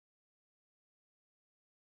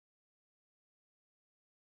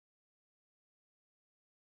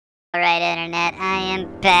Alright, Internet, I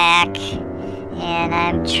am back, and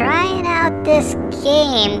I'm trying out this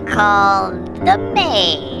game called The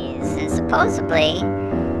Maze, and supposedly,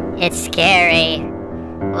 it's scary.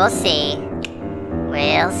 We'll see.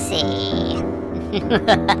 We'll see.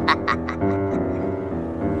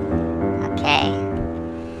 Okay.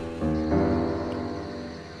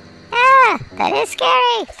 Ah, that is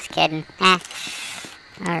scary. Just kidding.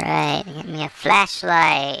 Alright, get me a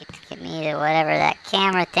flashlight. Get me to whatever that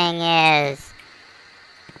camera thing is.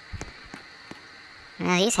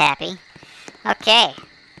 Well, he's happy. Okay.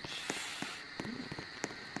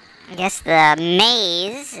 I guess the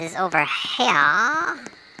maze is over here.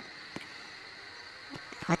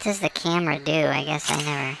 What does the camera do? I guess I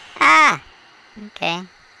never... Ah! Okay.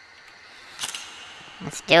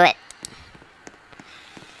 Let's do it.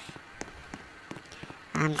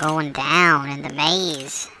 I'm going down in the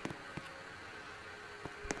maze.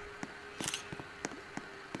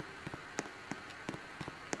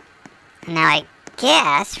 Now I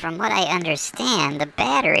guess, from what I understand, the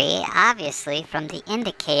battery, obviously, from the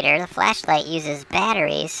indicator, the flashlight uses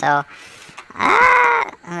batteries, so...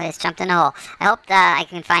 Ah! Oh, it's jumped in the hole. I hope I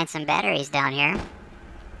can find some batteries down here.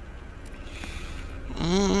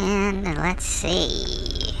 And let's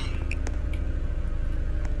see...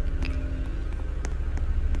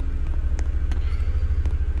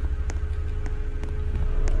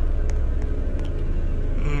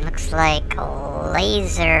 Looks like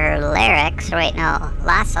laser lyrics, or wait, no,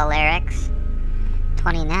 Lasso lyrics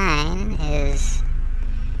 29 is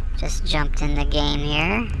just jumped in the game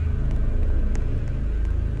here.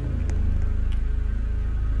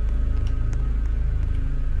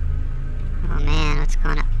 Oh man, what's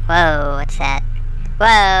going on? Whoa, what's that? Whoa!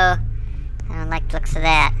 I don't like the looks of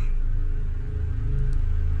that.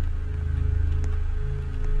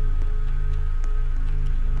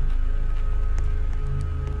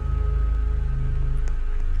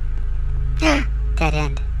 Dead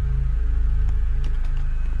end.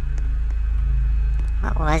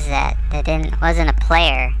 What was that? That wasn't a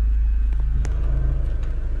player.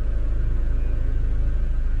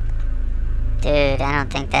 Dude, I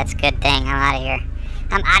don't think that's a good thing. I'm out of here.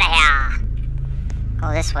 I'm out of here!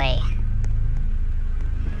 Go this way.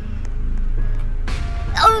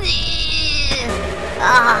 Oh,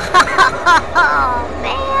 oh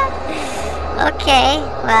man! Okay,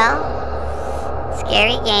 well,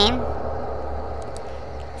 scary game.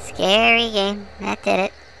 Scary game. That did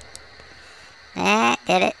it. That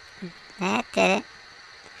did it. That did it.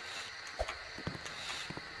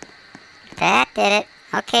 That did it.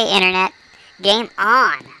 Okay, Internet. Game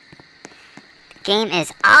on. Game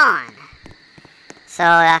is on. So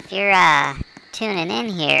if you're tuning in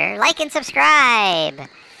here, like and subscribe.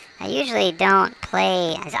 I usually don't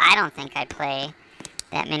play, as I don't think I play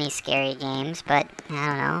that many scary games, but I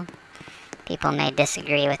don't know. People may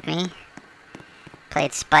disagree with me.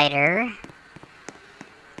 Played Spider,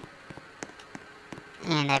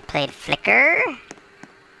 and I played Flicker,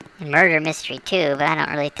 and Murder Mystery 2, but I don't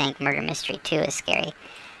really think Murder Mystery 2 is scary.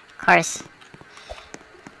 Of course.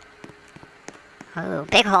 Oh,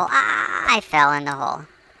 big hole. Ah, I fell in the hole.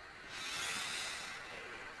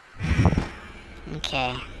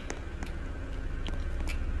 Okay.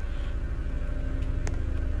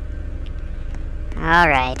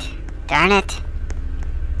 Alright. Darn it.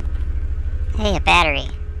 Hey, a battery.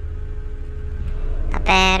 A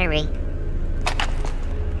battery.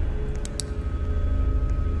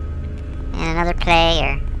 And another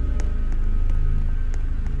player.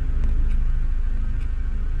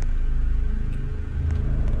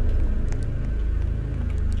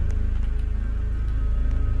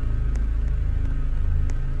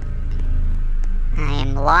 I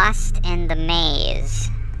am lost in the maze.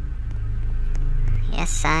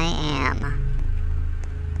 Yes, I am.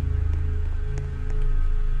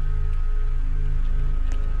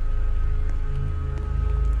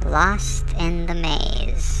 Lost in the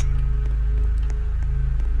maze.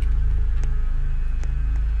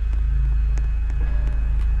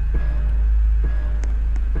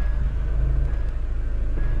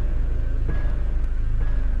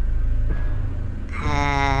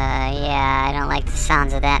 Yeah, I don't like the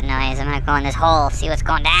sounds of that noise. I'm gonna go in this hole, see what's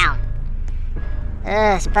going down.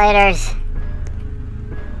 Ugh, spiders.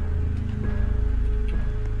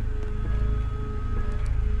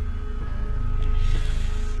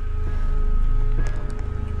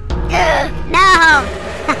 No!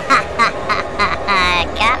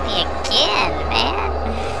 Got me again, man.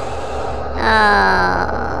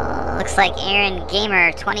 Oh, looks like Aaron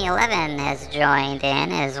Gamer 2011 has joined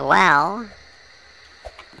in as well.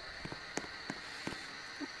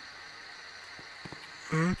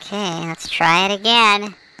 Okay, let's try it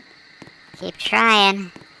again. Keep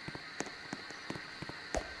trying.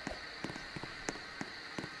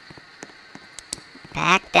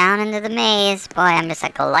 Back down into the maze. Boy, I'm just a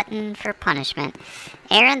glutton for punishment.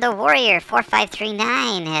 Aaron the Warrior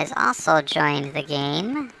 4539 has also joined the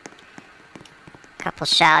game. Couple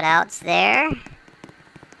shout outs there.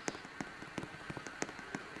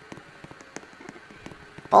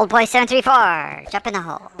 Bold Boy 734, jump in the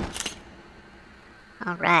hole.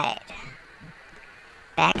 Alright.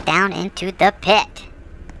 Back down into the pit.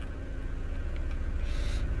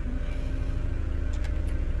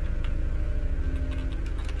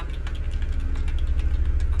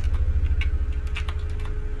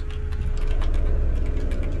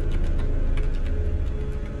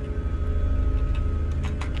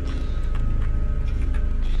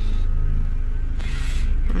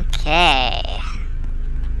 Okay.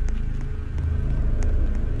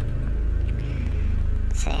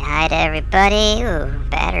 Say hi to everybody. Ooh,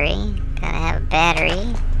 battery. Gotta have a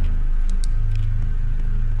battery.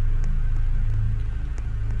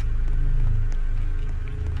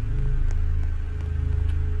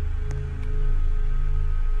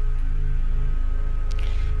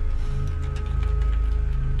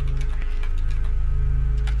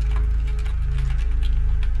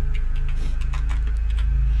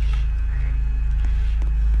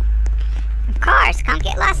 Of course, come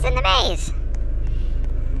get lost in the maze.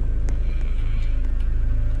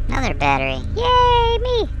 Another battery. Yay,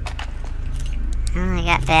 me! I only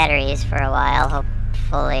got batteries for a while,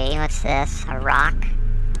 hopefully. What's this? A rock?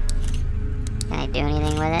 Can I do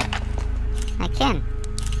anything with it? I can.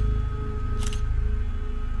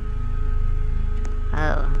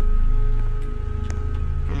 Oh.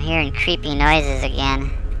 I'm hearing creepy noises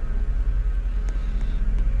again.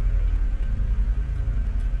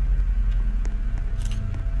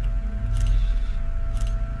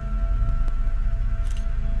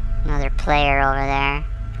 Another player over there.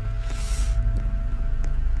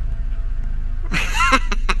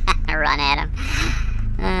 Run at him.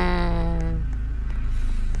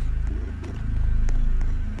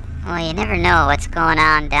 Well, you never know what's going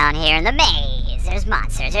on down here in the maze. There's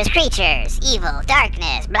monsters, there's creatures, evil,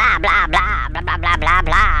 darkness, blah, blah, blah, blah, blah, blah, blah,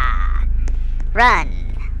 blah. Run.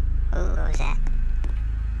 Ooh, what was that?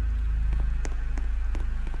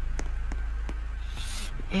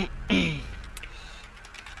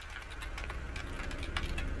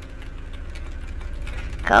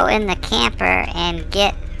 Go in the camper and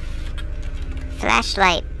get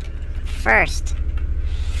flashlight first.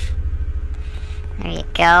 There you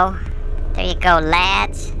go. There you go,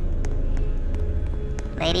 lads.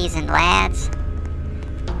 Ladies and lads.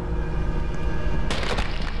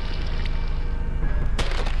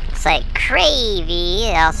 Looks like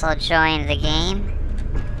Cravey also joined the game.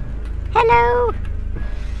 Hello.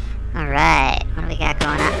 Alright, what do we got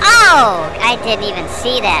going on? Oh! I didn't even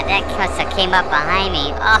see that. That must have came up behind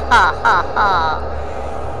me.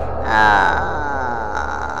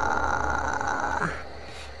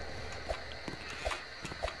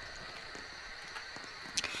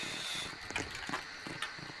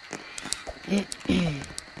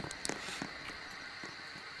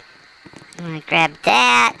 I'm gonna grab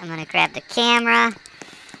that. I'm gonna grab the camera.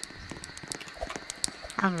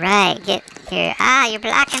 Alright, get here. Ah, you're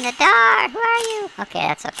blocking the door. Who are you? Okay,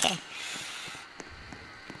 that's okay.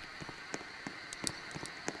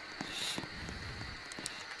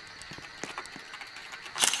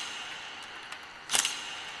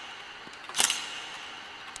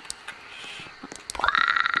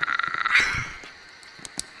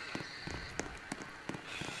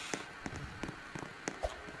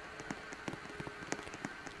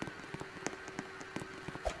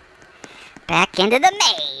 Back into the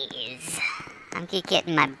maze. I'm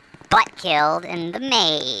getting my butt killed in the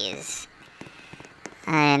maze.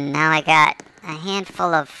 And now I got a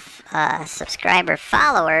handful of subscriber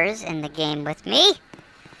followers in the game with me.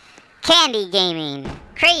 Candy Gaming,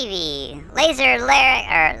 Cravey, Laser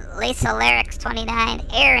 29,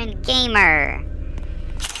 Aaron Gamer.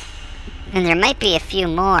 And there might be a few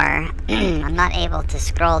more. I'm not able to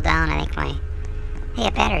scroll down. I think my... Hey,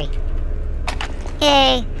 a battery.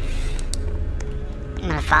 Yay. I'm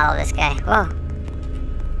gonna follow this guy. Whoa.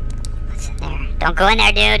 What's in there? Don't go in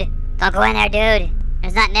there, dude. Don't go in there, dude.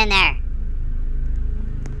 There's nothing in there.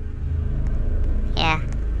 Yeah.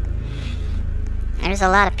 There's a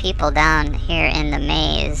lot of people down here in the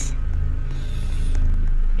maze.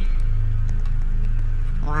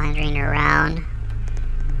 Wandering around.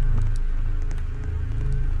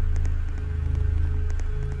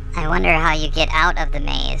 I wonder how you get out of the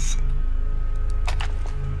maze.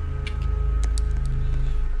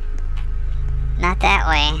 Not that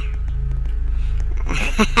way.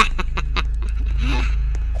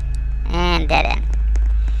 dead end.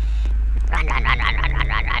 Run, run, run, run, run, run,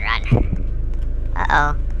 run, run, run.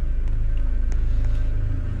 Uh-oh.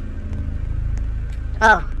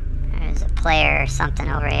 Oh, there's a player or something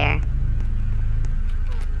over here.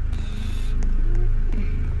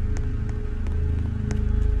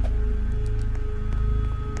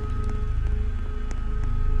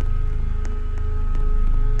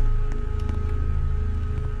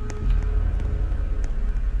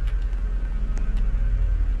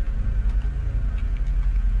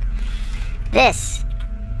 This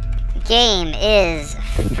game is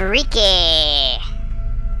freaky.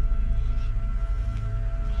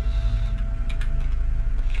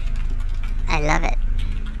 I love it.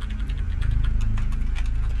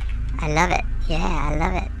 I love it. Yeah, I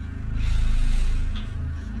love it.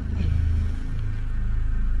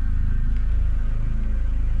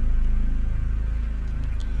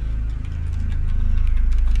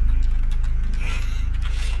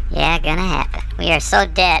 Yeah, gonna happen. We are so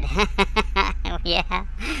dead. Yeah.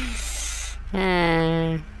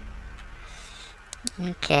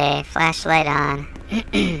 Okay, flashlight on.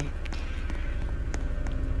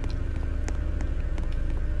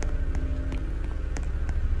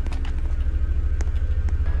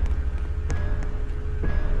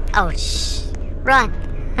 Oh, shh. Run.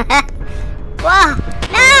 Whoa.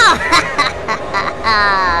 No.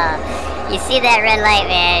 You see that red light,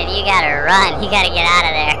 man? You gotta run. You gotta get out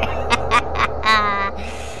of there.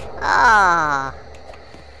 Oh.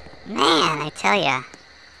 Man, I tell ya.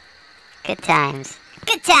 Good times.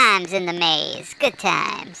 Good times in the maze. Good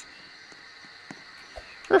times.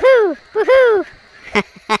 Woohoo! Woohoo!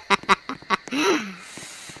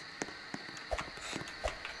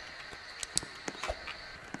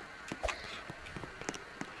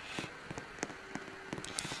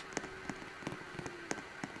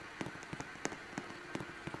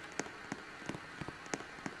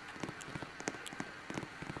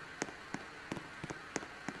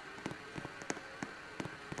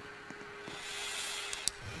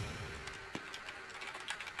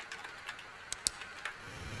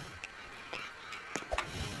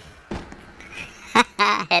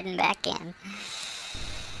 Heading back in.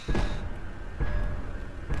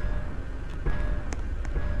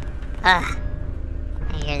 Ugh.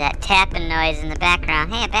 I hear that tapping noise in the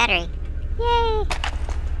background. Hey, a battery. Yay!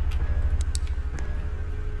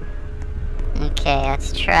 Okay,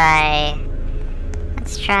 let's try...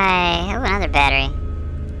 Oh, another battery.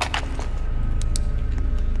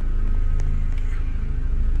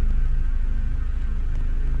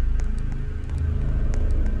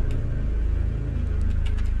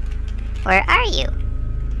 Where are you?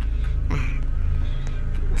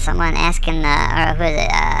 Someone asking, who is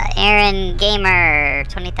it? Aaron Gamer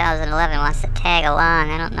 2011 wants to tag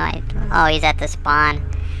along. I don't know. Oh, he's at the spawn.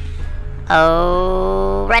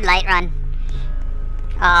 Oh, red light, run.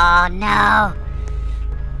 Oh, no.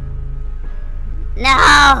 No!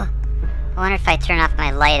 I wonder if I turn off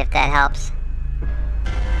my light, if that helps.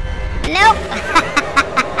 Nope!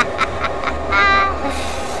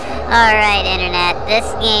 Alright, Internet.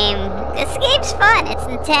 This game's fun. It's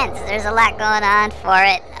intense. There's a lot going on for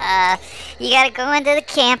it. You gotta go into the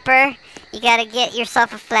camper. You gotta get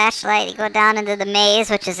yourself a flashlight. You go down into the maze,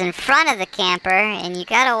 which is in front of the camper, and you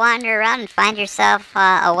gotta wander around and find yourself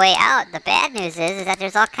a way out. The bad news is that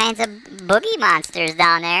there's all kinds of boogie monsters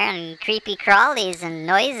down there, and creepy crawlies and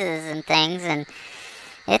noises and things, and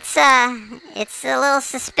it's a little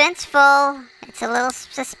suspenseful. It's a little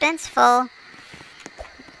suspenseful.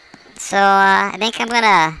 So, I think I'm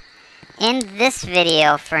gonna end this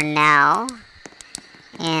video for now.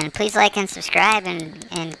 And please like and subscribe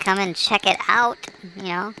and come and check it out, you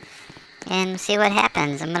know, and see what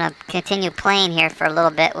happens. I'm gonna continue playing here for a little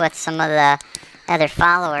bit with some of the other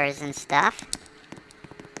followers and stuff.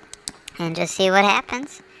 And just see what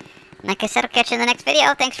happens. And like I said, I'll catch you in the next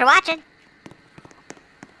video. Thanks for watching.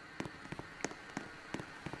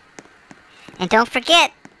 And don't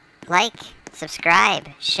forget, like, subscribe,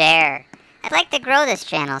 share. I'd like to grow this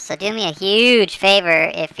channel, so do me a huge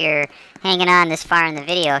favor if you're hanging on this far in the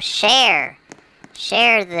video. Share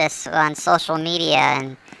this on social media,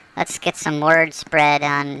 and let's get some word spread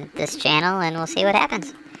on this channel, and we'll see what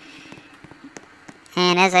happens.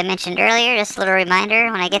 And as I mentioned earlier, just a little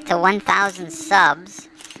reminder, when I get to 1,000 subs,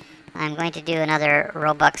 I'm going to do another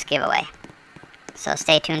Roblox giveaway. So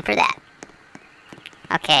stay tuned for that.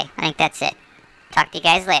 Okay, I think that's it. Talk to you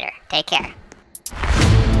guys later. Take care.